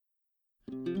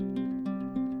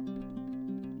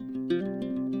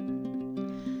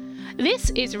This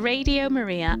is Radio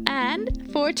Maria, and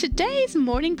for today's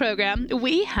morning program,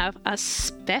 we have a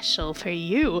special for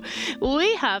you.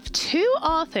 We have two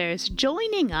authors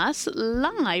joining us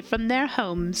live from their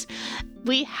homes.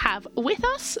 We have with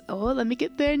us, let me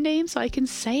get their name so I can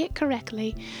say it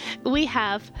correctly. We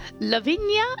have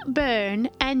Lavinia Byrne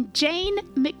and Jane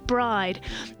McBride,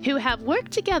 who have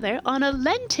worked together on a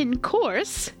Lenten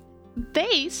course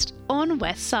based on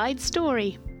West Side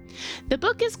Story. The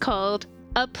book is called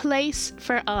A Place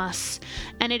for Us,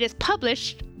 and it is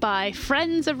published by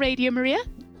Friends of Radio Maria,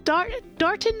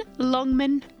 Darton,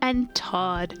 Longman and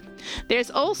Todd. There's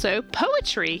also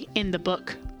poetry in the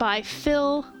book by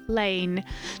Phil Lane.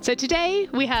 So today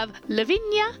we have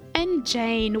Lavinia and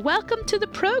Jane. Welcome to the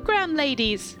program,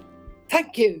 ladies.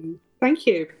 Thank you. Thank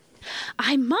you.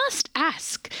 I must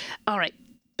ask, all right,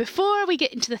 before we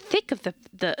get into the thick of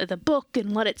the book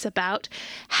and what it's about,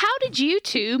 how did you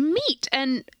two meet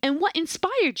and what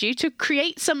inspired you to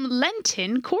create some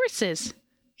Lenten courses?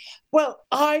 Well,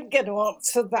 I'm going to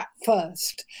answer that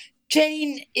first.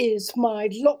 Jane is my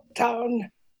lockdown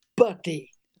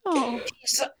buddy. Oh.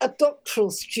 She's a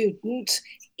doctoral student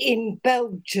in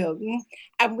Belgium,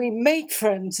 and we made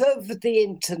friends over the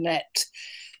internet.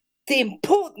 The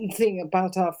important thing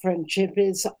about our friendship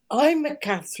is I'm a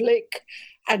Catholic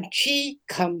and she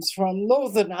comes from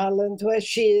Northern Ireland, where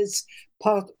she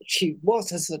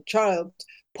was as a child,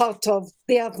 part of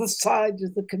the other side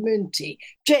of the community.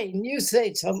 Jane, you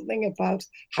say something about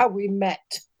how we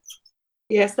met.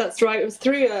 Yes, that's right. It was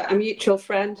through a mutual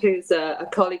friend who's a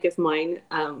colleague of mine.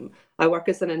 I work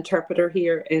as an interpreter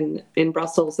here in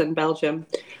Brussels, in Belgium,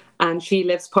 and she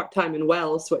lives part-time in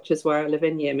Wales, which is where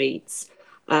Lavinia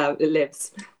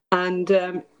lives.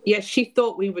 And yes, she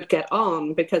thought we would get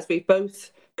on because we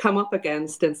both come up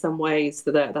against, in some ways,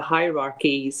 the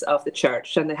hierarchies of the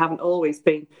church, and they haven't always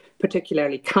been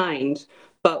particularly kind.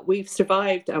 But we've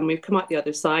survived and we've come out the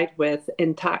other side with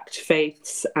intact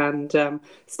faiths and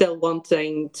still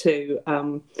wanting to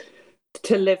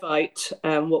live out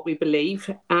what we believe.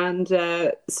 And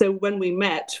so when we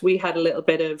met, we had a little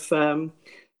bit of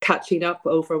catching up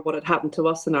over what had happened to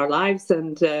us in our lives.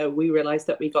 And we realised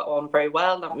that we got on very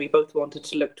well and we both wanted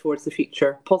to look towards the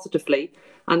future positively.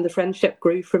 And the friendship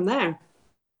grew from there.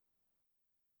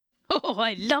 Oh,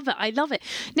 I love it. I love it.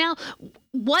 Now,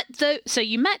 so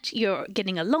you met, you're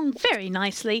getting along very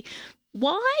nicely.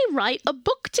 Why write a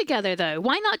book together, though?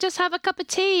 Why not just have a cup of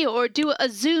tea or do a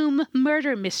Zoom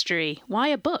murder mystery? Why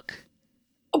a book?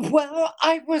 Well,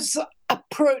 I was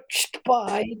approached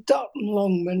by Darton,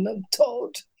 Longman and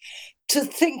Todd to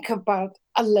think about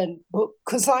a Lent book,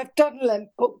 because I've done Lent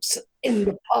books in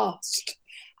the past.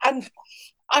 And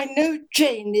I know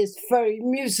Jane is very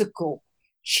musical.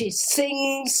 She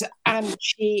sings and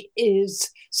she is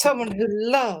someone who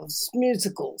loves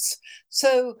musicals.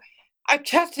 So I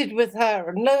chatted with her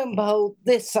and lo and behold,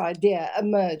 this idea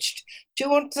emerged. Do you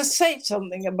want to say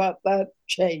something about that,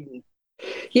 Jane?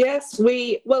 Yes,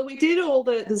 we did all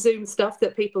the Zoom stuff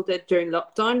that people did during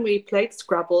lockdown. We played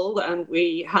Scrabble and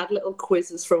we had little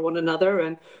quizzes for one another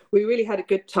and we really had a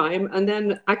good time. And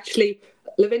then actually,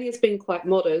 Lavinia's been quite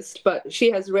modest, but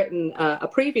she has written a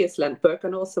previous Lent book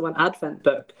and also an Advent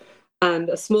book. And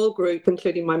a small group,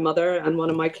 including my mother and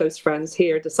one of my close friends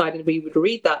here, decided we would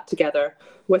read that together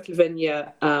with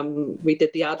Lavinia. We did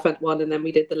the Advent one and then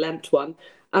we did the Lent one.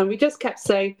 And we just kept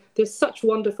saying, there's such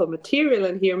wonderful material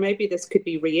in here. Maybe this could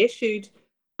be reissued.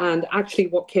 And actually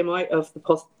what came out of the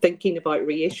thinking about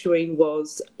reissuing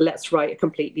was, let's write a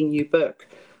completely new book.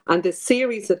 And this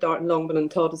series that Darton, Longman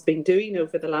and Todd has been doing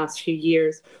over the last few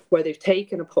years, where they've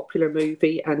taken a popular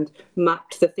movie and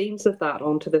mapped the themes of that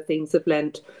onto the themes of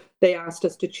Lent, they asked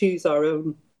us to choose our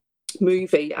own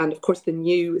movie. And of course, the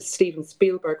new Steven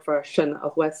Spielberg version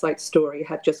of West Side Story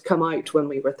had just come out when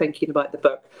we were thinking about the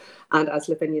book. And as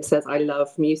Lavinia says, I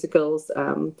love musicals.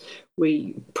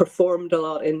 We performed a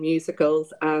lot in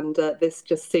musicals, and this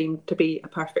just seemed to be a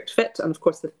perfect fit. And of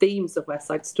course, the themes of West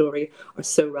Side Story are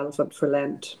so relevant for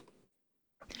Lent.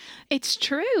 It's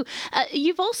true.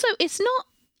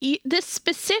 This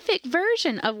specific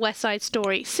version of West Side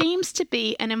Story seems to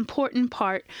be an important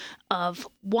part of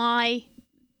why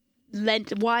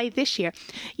this year.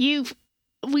 It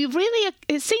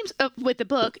seems with the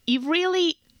book, you've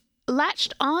really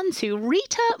latched onto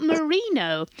Rita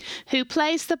Moreno, who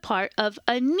plays the part of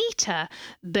Anita,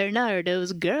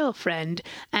 Bernardo's girlfriend.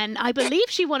 And I believe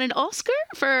she won an Oscar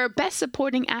for Best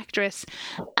Supporting Actress.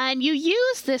 And you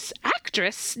use this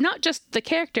actress, not just the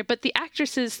character, but the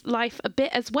actress's life a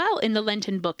bit as well in the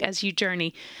Lenten book as you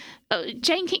journey.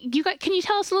 Jane, can you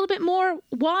tell us a little bit more?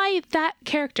 Why that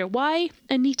character? Why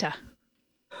Anita?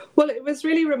 Well, it was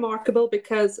really remarkable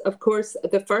because, of course,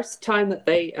 the first time that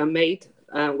they made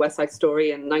West Side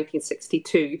Story in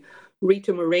 1962,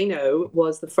 Rita Moreno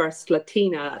was the first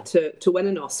Latina to win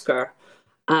an Oscar,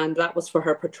 and that was for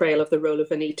her portrayal of the role of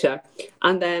Anita.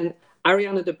 And then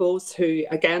Ariana DeBose, who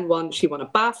again won a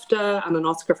BAFTA and an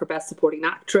Oscar for Best Supporting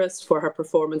Actress for her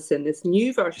performance in this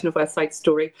new version of West Side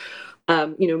Story,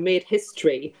 made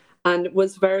history and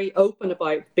was very open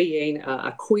about being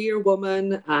a queer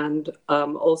woman and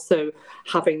also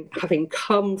having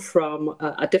come from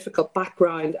a difficult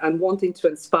background and wanting to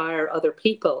inspire other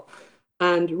people.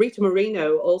 And Rita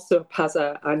Moreno also has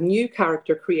a new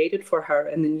character created for her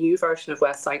in the new version of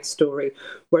West Side Story,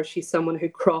 where she's someone who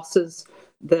crosses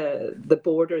the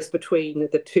borders between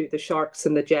the sharks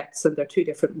and the jets, and their two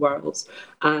different worlds,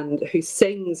 and who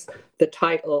sings the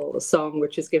title song,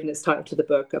 which has given its title to the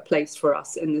book, A Place for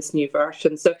Us, in this new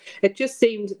version. So it just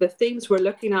seemed the themes we're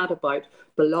looking at about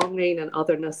belonging and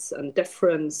otherness and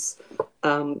difference,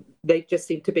 they just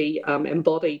seem to be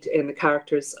embodied in the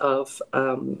characters of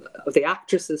the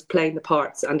actresses playing the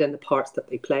parts and in the parts that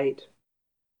they played.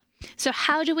 So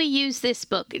how do we use this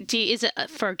book? Is it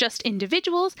for just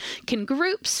individuals? Can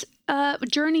groups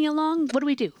journey along? What do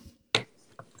we do?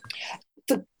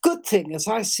 The good thing, as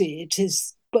I see it,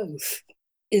 is both,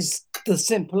 is the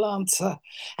simple answer.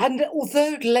 And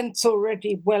although Lent's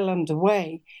already well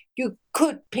underway, you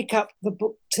could pick up the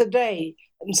book today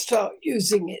and start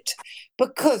using it,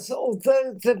 because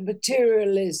although the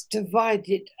material is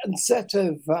divided and set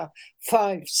over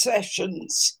 5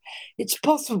 sessions, it's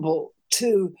possible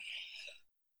to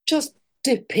just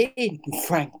dip in,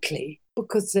 frankly,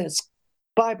 because there's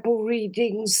Bible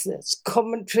readings, there's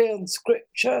commentary on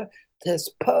scripture, there's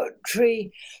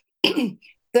poetry,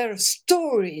 there are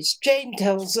stories. Jane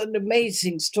tells an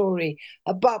amazing story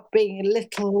about being a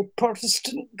little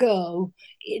Protestant girl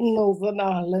in Northern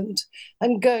Ireland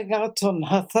and going out on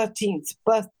her 13th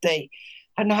birthday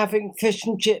and having fish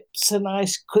and chips and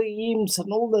ice creams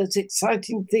and all those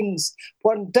exciting things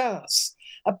one does,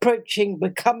 approaching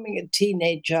becoming a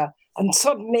teenager, and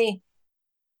suddenly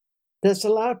there's a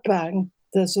loud bang,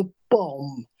 there's a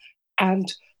bomb,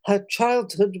 and her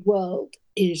childhood world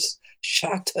is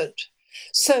shattered.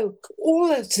 So all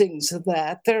those things are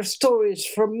there. There are stories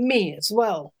from me as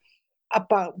well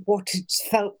about what it's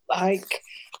felt like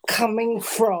coming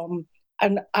from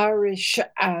an Irish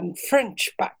and French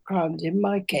background, in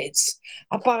my case,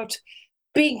 about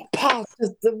being part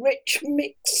of the rich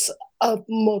mix of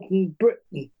modern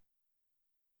Britain.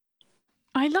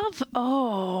 I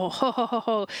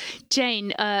love,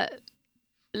 Jane,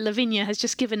 Lavinia has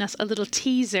just given us a little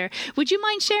teaser. Would you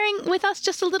mind sharing with us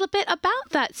just a little bit about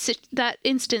that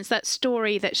instance, that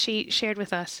story that she shared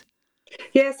with us?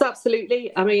 Yes,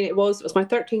 absolutely. I mean, it was my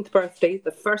 13th birthday,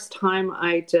 the first time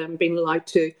I'd been allowed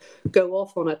to go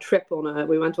off on a trip.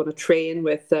 We went on a train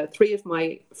with 3 of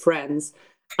my friends,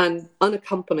 and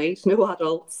unaccompanied, no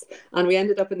adults. And we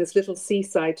ended up in this little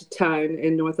seaside town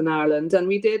in Northern Ireland. And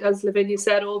we did, as Lavinia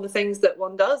said, all the things that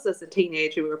one does as a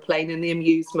teenager. We were playing in the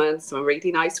amusements, we were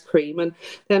eating ice cream. And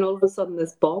then all of a sudden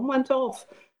this bomb went off.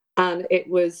 And it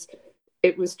was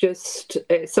just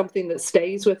something that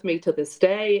stays with me to this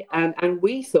day. And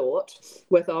we thought,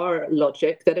 with our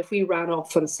logic, that if we ran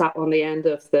off and sat on the end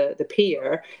of the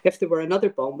pier, if there were another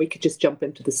bomb, we could just jump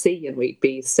into the sea and we'd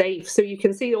be safe. So you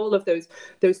can see all of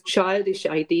those childish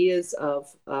ideas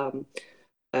of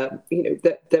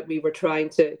that we were trying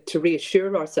to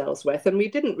reassure ourselves with, and we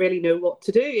didn't really know what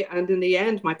to do. And in the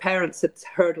end, my parents had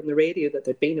heard on the radio that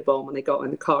there'd been a bomb, and they got in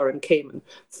the car and came and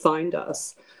found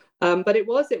us. But it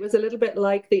was a little bit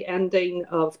like the ending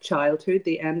of childhood,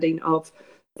 the ending of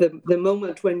the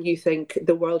moment when you think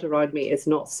the world around me is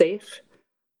not safe,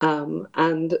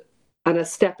 and a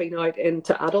stepping out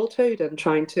into adulthood and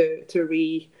trying to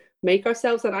remake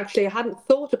ourselves. And actually, I hadn't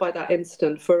thought about that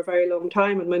incident for a very long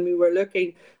time. And when we were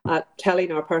looking at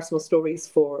telling our personal stories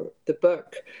for the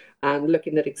book and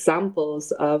looking at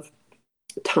examples of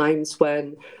times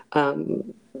when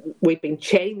we'd been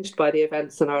changed by the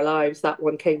events in our lives, that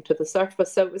one came to the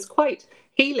surface. So it was quite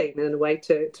healing in a way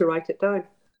to write it down.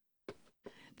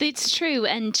 It's true.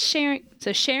 And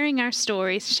sharing our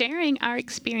stories, sharing our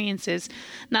experiences,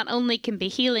 not only can be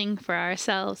healing for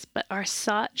ourselves, but are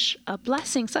such a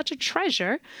blessing, such a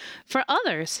treasure for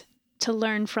others to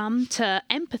learn from, to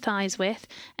empathize with,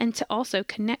 and to also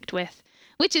connect with,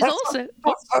 which is That's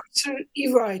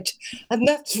absolutely right. And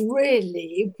that's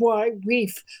really why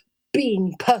we've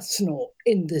been personal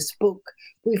in this book.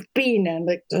 We've been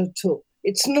anecdotal.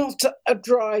 It's not a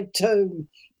dry tone.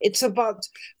 It's about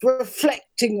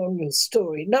reflecting on your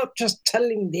story, not just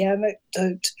telling the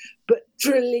anecdote, but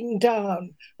drilling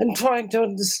down and trying to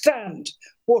understand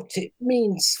what it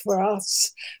means for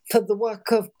us, for the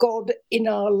work of God in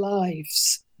our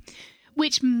lives.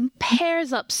 Which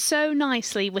pairs up so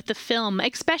nicely with the film,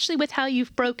 especially with how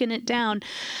you've broken it down.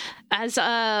 As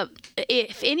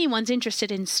if anyone's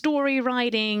interested in story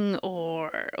writing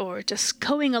or just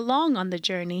going along on the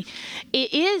journey,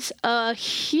 it is a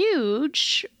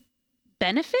huge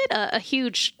benefit, a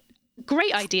huge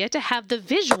great idea to have the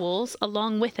visuals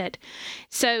along with it.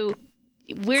 So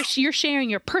you're sharing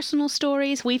your personal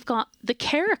stories. We've got the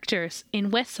characters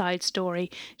in West Side Story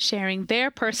sharing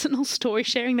their personal story,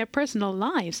 sharing their personal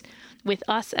lives with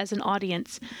us as an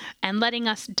audience and letting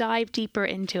us dive deeper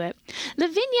into it.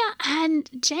 Lavinia and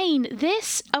Jane,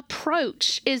 this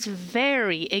approach is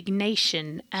very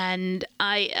Ignatian, and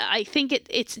I think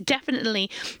it's definitely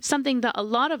something that a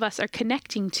lot of us are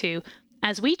connecting to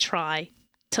as we try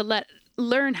to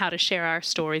learn how to share our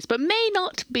stories, but may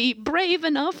not be brave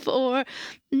enough or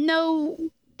know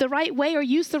the right way or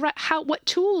use what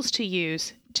tools to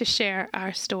use to share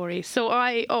our stories. So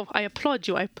I applaud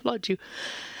you.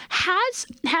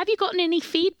 Have you gotten any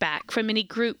feedback from any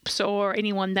groups or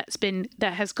anyone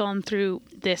that has gone through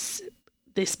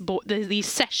these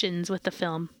sessions with the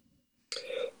film?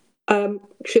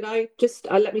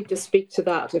 Let me just speak to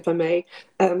that, if I may.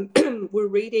 We're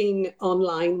reading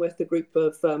online with a group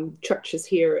of churches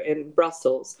here in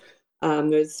Brussels.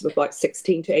 There's about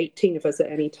 16 to 18 of us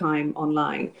at any time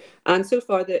online. And so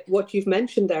far, what you've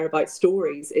mentioned there about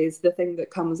stories is the thing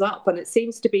that comes up. And it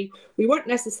seems to be, we weren't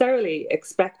necessarily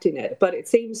expecting it, but it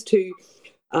seems to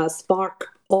spark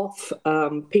off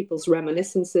people's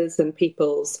reminiscences and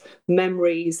people's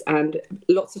memories, and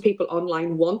lots of people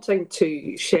online wanting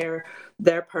to share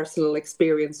their personal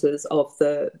experiences of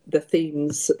the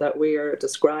themes that we're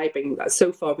describing.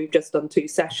 So far, we've just done 2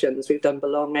 sessions. We've done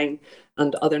belonging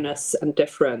and otherness and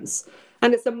difference.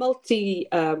 And it's a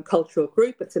multicultural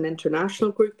group. It's an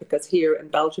international group because here in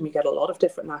Belgium, you get a lot of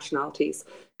different nationalities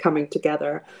coming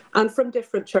together and from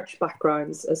different church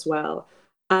backgrounds as well.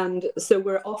 And so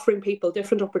we're offering people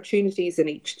different opportunities in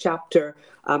each chapter,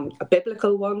 a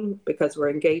biblical one because we're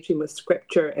engaging with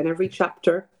scripture in every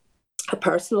chapter, a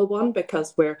personal one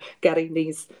because we're getting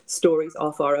these stories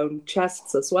off our own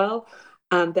chests as well,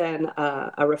 and then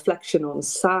a reflection on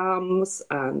Psalms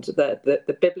and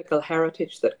the biblical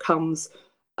heritage that comes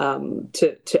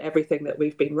to everything that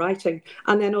we've been writing.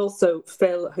 And then also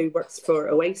Phil, who works for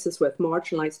Oasis with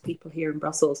marginalised people here in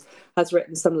Brussels, has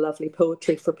written some lovely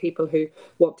poetry for people who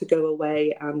want to go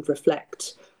away and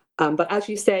reflect. But as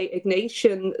you say,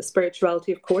 Ignatian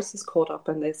spirituality, of course, is caught up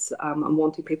in this and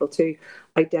wanting people to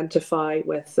identify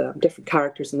with different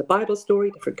characters in the Bible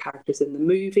story, different characters in the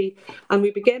movie. And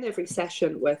we begin every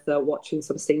session with watching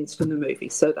some scenes from the movie.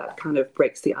 So that kind of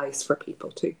breaks the ice for people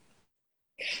too.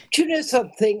 Do you know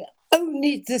something?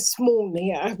 Only this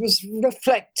morning I was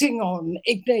reflecting on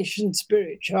Ignatian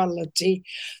spirituality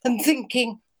and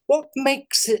thinking, what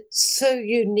makes it so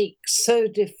unique, so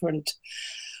different?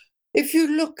 If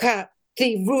you look at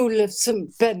the rule of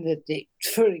St. Benedict,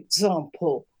 for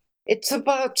example, it's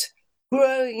about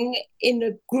growing in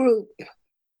a group,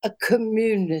 a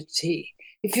community.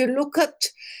 If you look at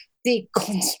the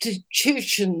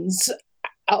constitutions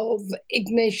of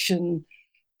Ignatian,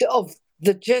 of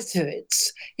the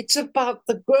Jesuits, it's about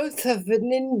the growth of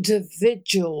an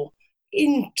individual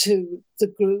into the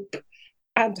group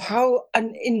and how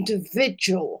an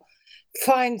individual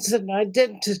finds an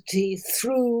identity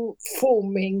through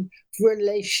forming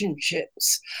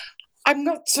relationships. I'm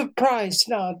not surprised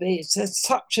nowadays there's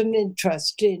such an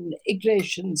interest in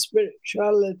Ignatian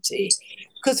spirituality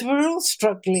because we're all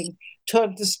struggling to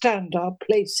understand our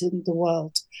place in the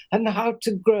world and how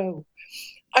to grow.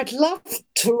 I'd love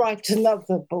to write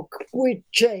another book with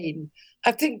Jane.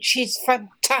 I think she's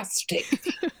fantastic.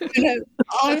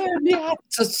 I only had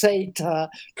to say to her,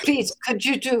 please, could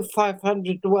you do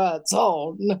 500 words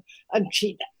on? And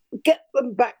she'd get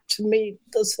them back to me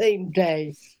the same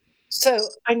day. So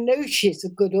I know she's a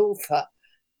good author.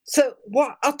 So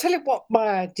I'll tell you what my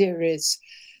idea is,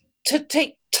 to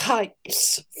take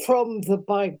types from the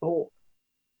Bible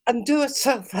and do a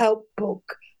self-help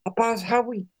book about how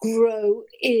we grow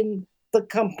in the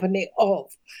company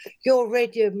of your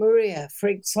Radio Maria, for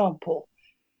example,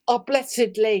 our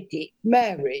Blessed Lady,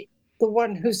 Mary, the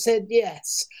one who said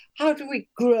yes? How do we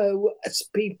grow as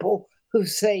people who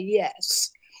say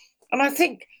yes? And I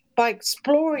think by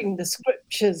exploring the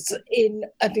scriptures in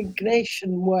an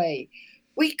Ignatian way,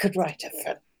 we could write a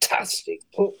fantastic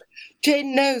book.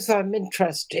 Jane knows I'm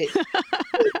interested.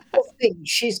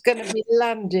 She's going to be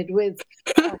landed with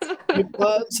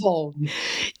words on.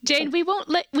 Jane, we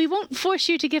won't force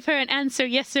you to give her an answer,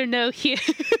 yes or no here.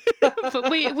 But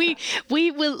we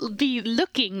will be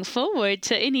looking forward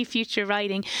to any future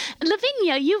writing.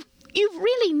 Lavinia, you've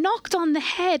really knocked on the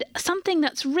head something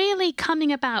that's really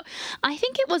coming about. I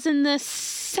think it was in the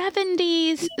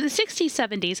 60s,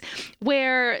 70s,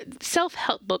 where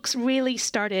self-help books really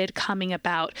started coming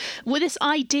about with this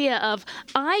idea of,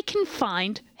 I can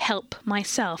find help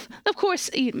myself. Of course,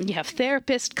 you have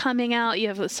therapists coming out, you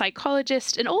have a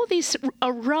psychologist, and all these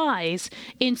arise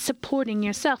in supporting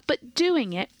yourself, but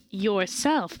doing it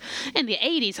yourself. In the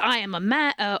 80s, I am a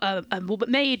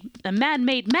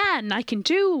man-made man. I can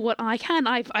do what I can.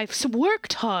 I've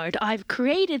worked hard. I've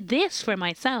created this for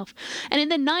myself. And in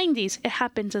the 90s, it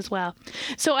happens as well.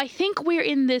 So I think we're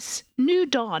in this new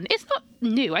dawn. It's not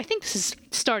new. I think this has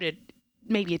started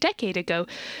maybe a decade ago,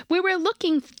 where we're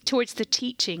looking towards the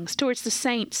teachings, towards the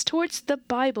saints, towards the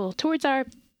Bible, towards our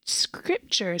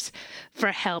scriptures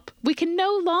for help. We can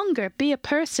no longer be a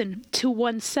person to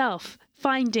oneself,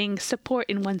 finding support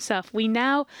in oneself. We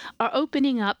now are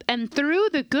opening up, and through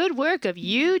the good work of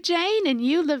you, Jane, and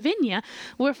you, Lavinia,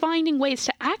 we're finding ways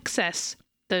to access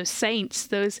those saints,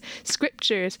 those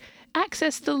scriptures,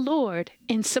 access the Lord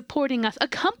in supporting us,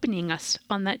 accompanying us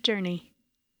on that journey.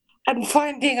 And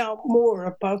finding out more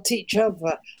about each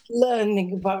other,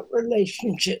 learning about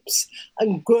relationships,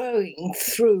 and growing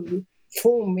through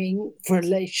forming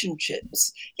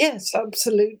relationships. Yes,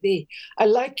 absolutely. I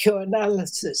like your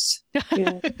analysis.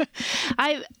 Yeah.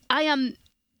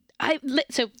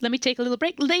 So let me take a little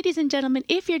break. Ladies and gentlemen,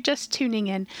 if you're just tuning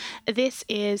in, this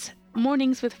is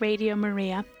Mornings with Radio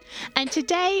Maria. And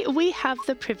today we have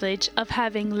the privilege of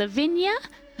having Lavinia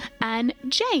and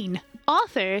Jane,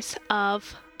 authors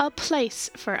of A Place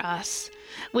for Us,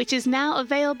 which is now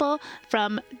available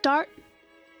from Darton,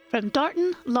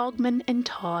 Logman and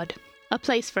Todd. A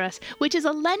Place for Us, which is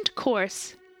a Lent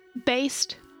course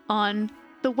based on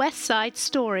the West Side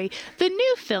Story, the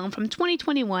new film from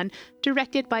 2021,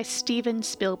 directed by Steven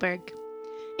Spielberg.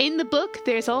 In the book,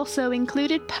 there's also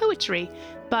included poetry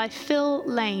by Phil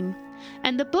Lane,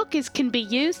 and the book can be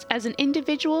used as an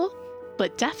individual,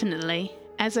 but definitely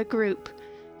as a group,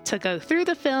 to go through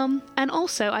the film and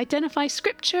also identify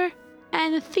scripture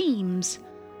and themes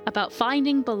about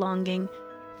finding belonging,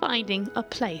 finding a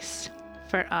place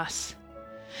for us.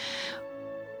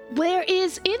 Where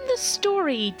is in the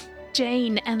story,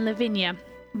 Jane and Lavinia,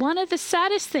 one of the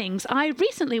saddest things, I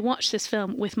recently watched this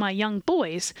film with my young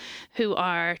boys who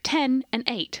are 10 and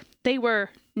 8. They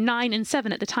were 9 and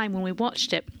 7 at the time when we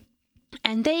watched it.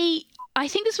 And I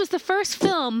think this was the first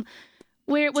film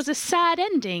where it was a sad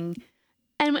ending.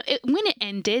 And when it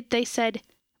ended, they said,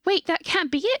 "Wait, that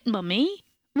can't be it, Mummy.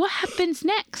 What happens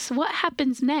next? What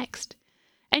happens next?"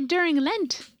 And during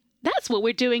Lent, that's what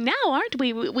we're doing now, aren't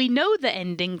we? We know the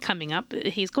ending coming up.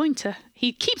 He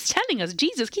keeps telling us,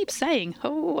 Jesus keeps saying,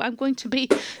 I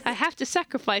have to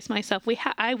sacrifice myself.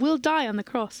 I will die on the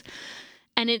cross.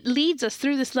 And it leads us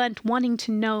through this Lent wanting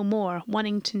to know more.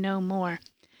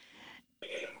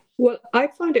 Well, I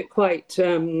find it quite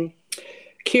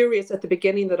curious at the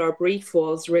beginning that our brief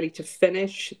was really to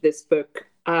finish this book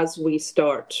as we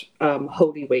start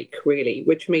Holy Week, really,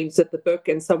 which means that the book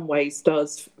in some ways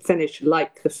does finish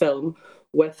like the film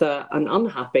with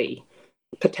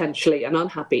potentially an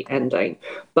unhappy ending.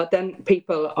 But then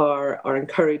people are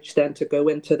encouraged then to go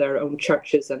into their own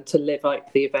churches and to live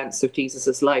out the events of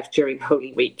Jesus's life during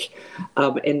Holy Week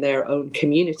in their own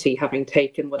community, having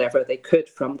taken whatever they could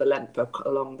from the Lent book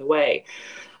along the way.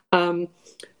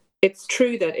 It's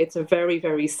true that it's a very,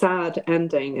 very sad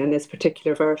ending in this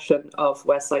particular version of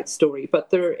West Side Story,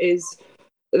 but there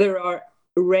are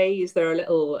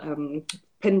little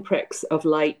pinpricks of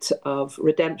light, of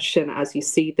redemption, as you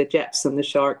see the Jets and the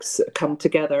Sharks come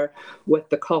together with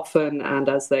the coffin and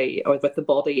with the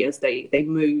body as they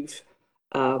move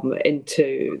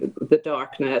into the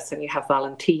darkness. And you have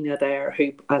Valentina there,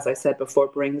 who, as I said before,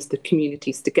 brings the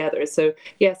communities together. So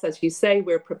yes, as you say,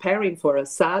 we're preparing for a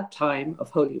sad time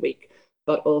of Holy Week,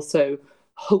 but also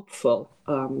hopeful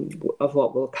of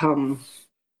what will come.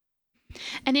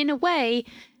 And in a way,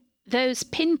 those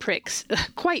pinpricks,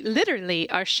 quite literally,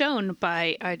 are shown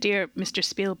by our dear Mr.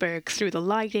 Spielberg through the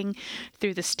lighting,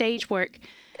 through the stage work.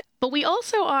 But we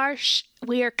also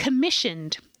we are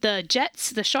commissioned. The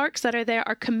Sharks that are there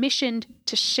are commissioned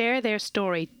to share their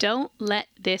story. Don't let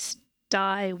this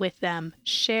die with them,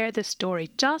 share the story,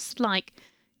 just like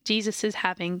Jesus is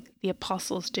having the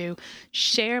apostles do.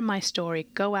 Share my story,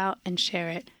 go out and share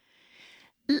it.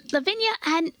 Lavinia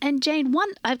and Jane,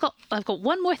 I've got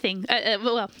one more thing.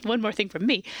 One more thing from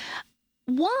me.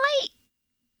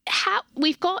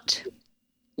 We've got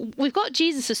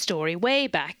Jesus' story way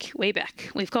back.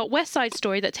 We've got West Side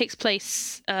Story that takes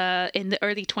place in the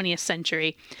early 20th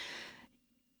century.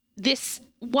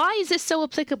 Why is this so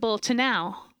applicable to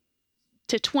now,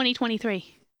 to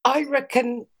 2023? I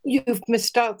reckon you've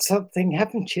missed out something,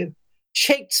 haven't you?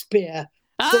 Shakespeare,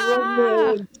 the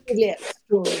Romeo and Juliet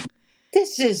story.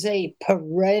 This is a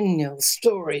perennial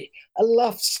story, a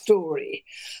love story,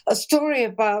 a story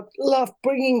about love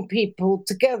bringing people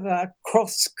together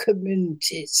across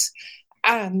communities.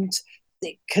 And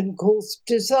it can cause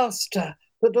disaster,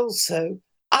 but also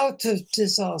out of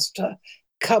disaster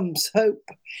comes hope.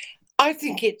 I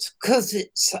think it's because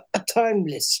it's a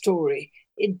timeless story.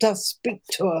 It does speak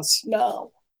to us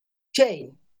now.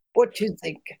 Jane, what do you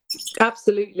think?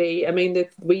 Absolutely. I mean,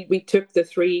 we took the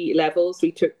three levels.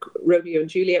 We took Romeo and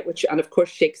Juliet, and of course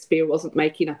Shakespeare wasn't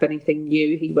making up anything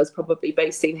new. He was probably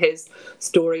basing his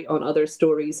story on other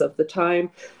stories of the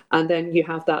time. And then you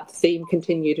have that theme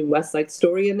continued in West Side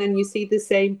Story. And then you see the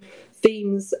same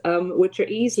themes which are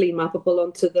easily mappable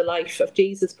onto the life of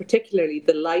Jesus, particularly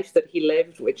the life that he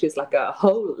lived, which is like a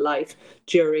whole life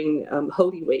during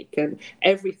Holy Week, and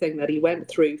everything that he went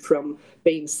through, from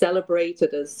being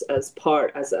celebrated as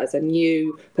a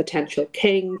new potential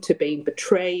king, to being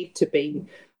betrayed, to being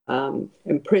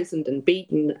imprisoned and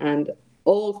beaten. And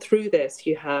all through this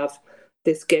you have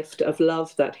this gift of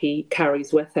love that he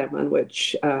carries with him, and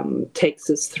which takes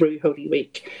us through Holy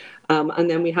Week. And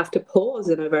then we have to pause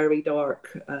in a very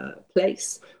dark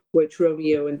place, which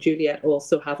Romeo and Juliet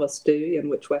also have us do, and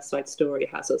which West Side Story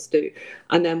has us do.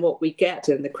 And then what we get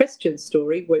in the Christian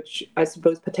story, which I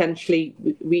suppose potentially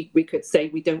we could say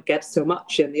we don't get so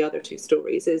much in the other two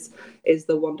stories, is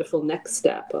the wonderful next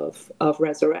step of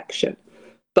resurrection.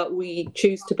 But we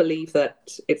choose to believe that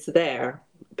it's there,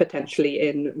 potentially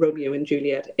in Romeo and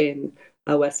Juliet, in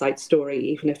a West Side Story,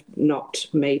 even if not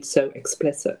made so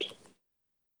explicit.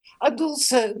 And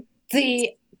also,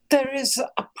 there is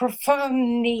a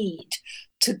profound need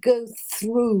to go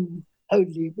through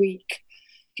Holy Week.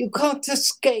 You can't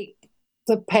escape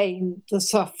the pain, the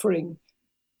suffering,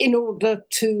 in order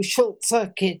to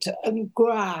short-circuit and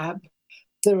grab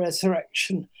the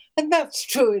resurrection. And that's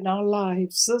true in our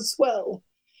lives as well.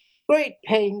 Great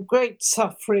pain, great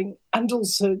suffering, and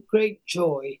also great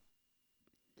joy.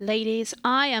 Ladies,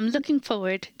 I am looking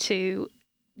forward to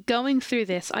going through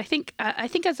this. I think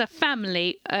as a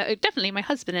family, definitely my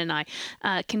husband and I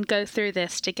can go through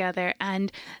this together.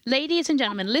 And ladies and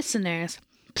gentlemen, listeners,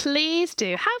 please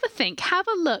do have a think, have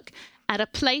a look at a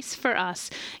place for us.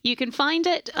 You can find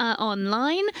it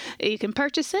online, you can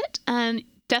purchase it, and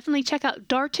definitely check out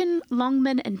Darton,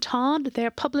 Longman and Todd,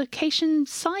 their publication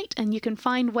site, and you can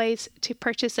find ways to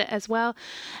purchase it as well.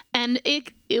 And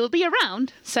it will be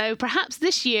around, so perhaps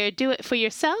this year do it for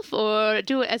yourself or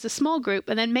do it as a small group,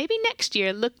 and then maybe next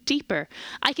year look deeper.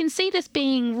 I can see this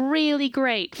being really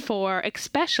great for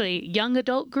especially young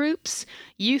adult groups,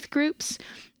 youth groups,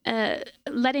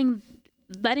 letting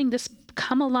this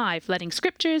come alive, letting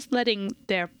scriptures, letting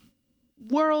their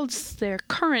worlds, their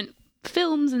current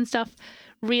films and stuff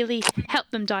really help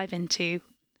them dive into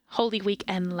Holy Week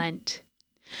and Lent.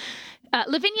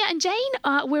 Lavinia and Jane,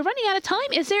 we're running out of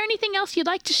time. Is there anything else you'd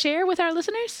like to share with our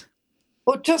listeners?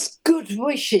 Or just good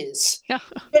wishes,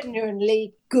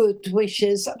 genuinely good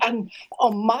wishes. And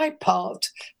on my part,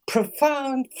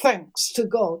 profound thanks to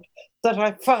God that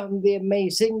I found the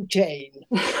amazing Jane.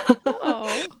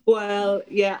 Oh. Well,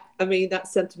 yeah, I mean, that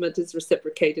sentiment is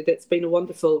reciprocated. It's been a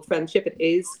wonderful friendship.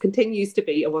 It continues to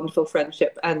be a wonderful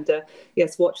friendship. And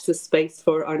yes, watch this space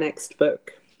for our next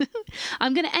book.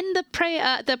 I'm going to end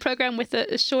the program with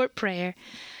a short prayer.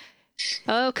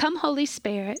 Oh, come Holy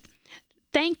Spirit.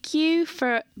 Thank you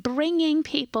for bringing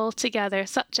people together,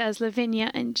 such as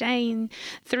Lavinia and Jane,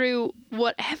 through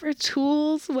whatever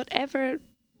tools, whatever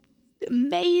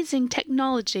amazing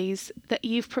technologies that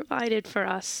you've provided for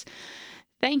us.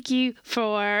 Thank you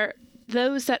for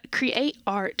those that create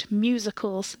art,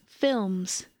 musicals,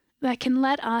 films, that can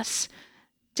let us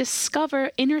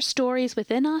discover inner stories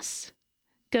within us,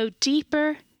 go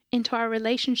deeper into our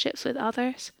relationships with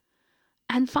others,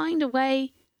 and find a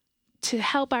way to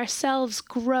help ourselves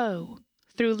grow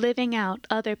through living out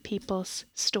other people's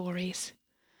stories.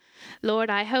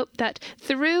 Lord, I hope that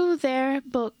through their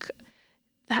book,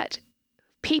 that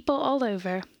people all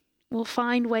over will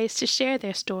find ways to share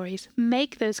their stories,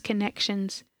 make those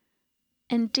connections,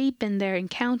 and deepen their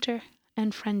encounter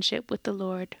and friendship with the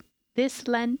Lord this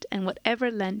Lent and whatever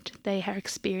Lent they are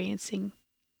experiencing.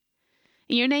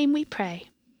 In your name we pray.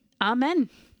 Amen.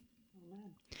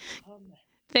 Amen.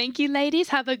 Thank you, ladies.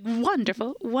 Have a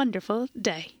wonderful, wonderful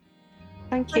day.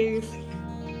 Thank you.